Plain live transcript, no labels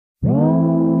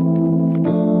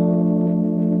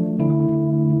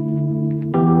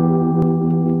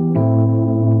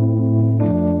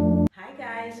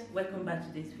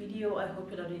back to this video. I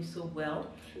hope you're doing so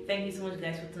well. Thank you so much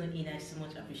guys for tuning in. I so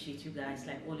much appreciate you guys.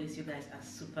 Like always, you guys are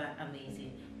super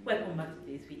amazing. Welcome back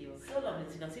to this video. So lovely.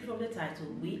 As you can see from the title,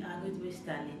 we are going to be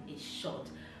styling a short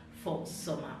for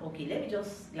summer. Okay, let me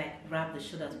just like grab the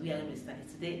short that we are going to be styling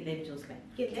today. Let me just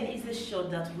like get there is the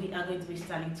short that we are going to be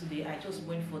styling today. I just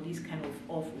went for this kind of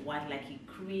off-white, like a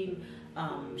cream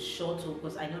short,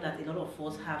 because I know that a lot of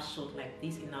us have short like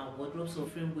this in our wardrobe. So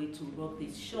different way to rock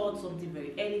this short, something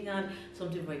very elegant,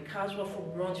 something very casual for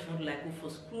brunch, for like go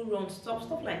for school run, stuff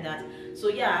like that. So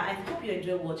yeah, I hope you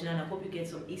enjoy watching and I hope you get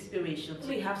some inspiration.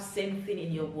 So you have same thing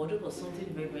in your wardrobe or something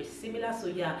very similar. So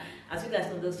yeah, as you guys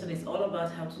know, this channel is all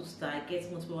about how to style, get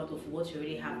multiple out of what you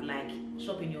already have, like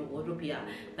shop in your wardrobe. Yeah,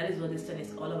 that is what this channel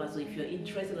is all about. So if you're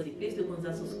interested, please do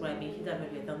consider subscribing, hit that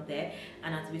red button there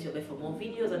and activate your bell for more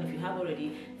videos. And if you have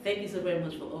already, thank you so very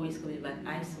much for always coming back.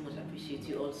 I so much appreciate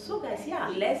you all. So guys, yeah,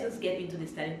 let's just get into the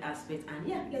styling aspect and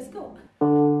yeah, let's go.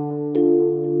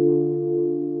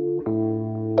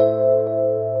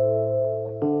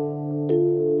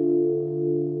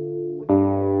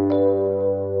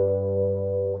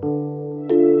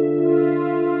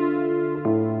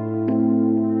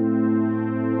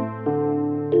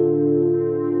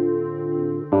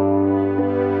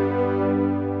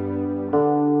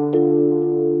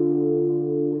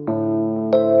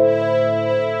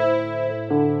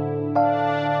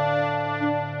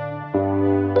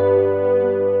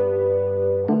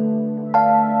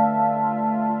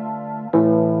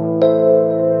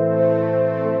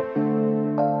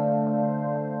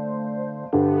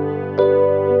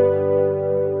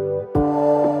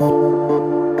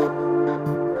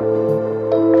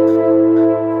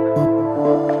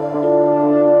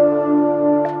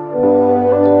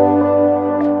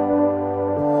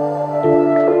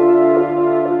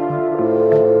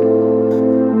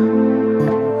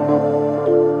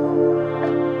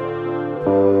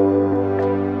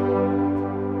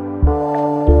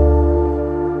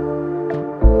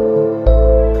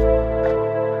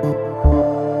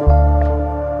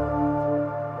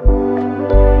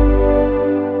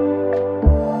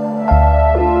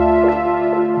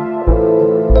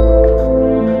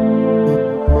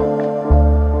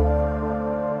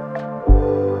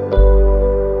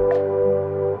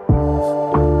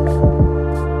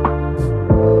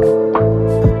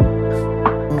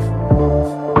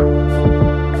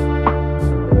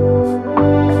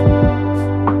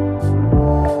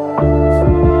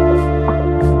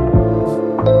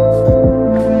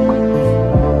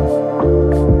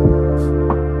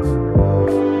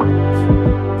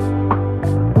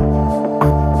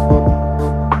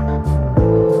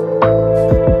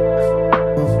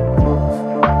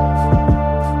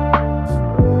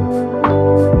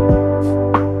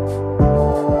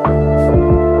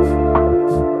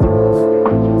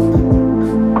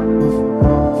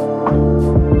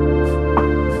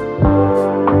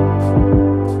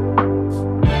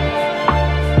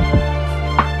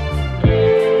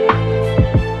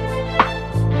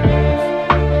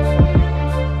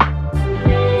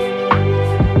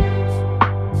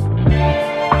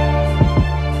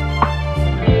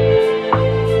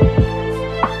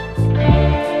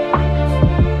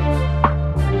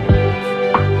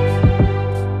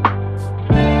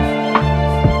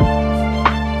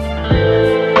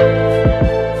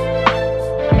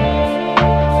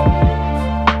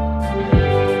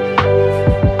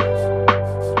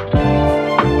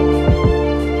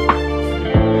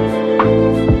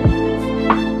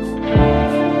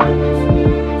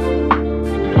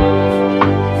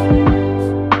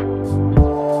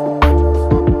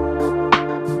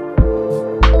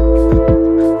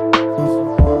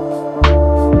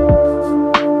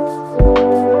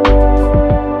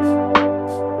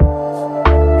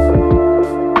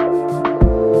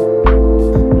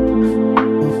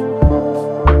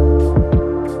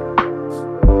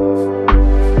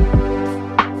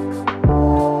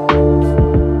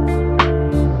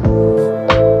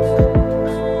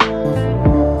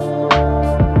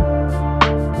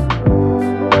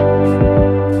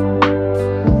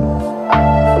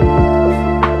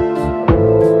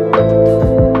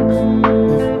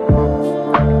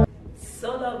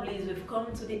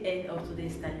 To the end of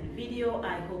today's styling video.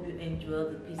 I hope you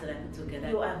enjoyed the piece that I put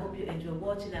together. I hope you enjoy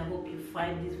watching. I hope you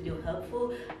find this video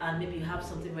helpful and maybe you have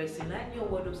something very similar in your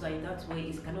wardrobe, so in that way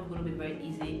it's kind of going to be very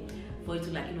easy for you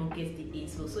to like get the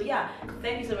info. So yeah,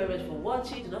 thank you so very much for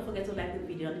watching. Do not forget to like the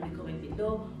video and leave a comment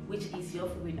below which is your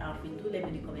favorite outfit. Do let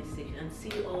me in the comment section and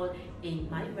see you all in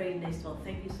my very next one.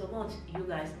 Thank you so much. You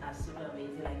guys are super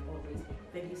amazing like always.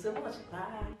 Thank you so much.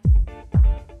 Bye.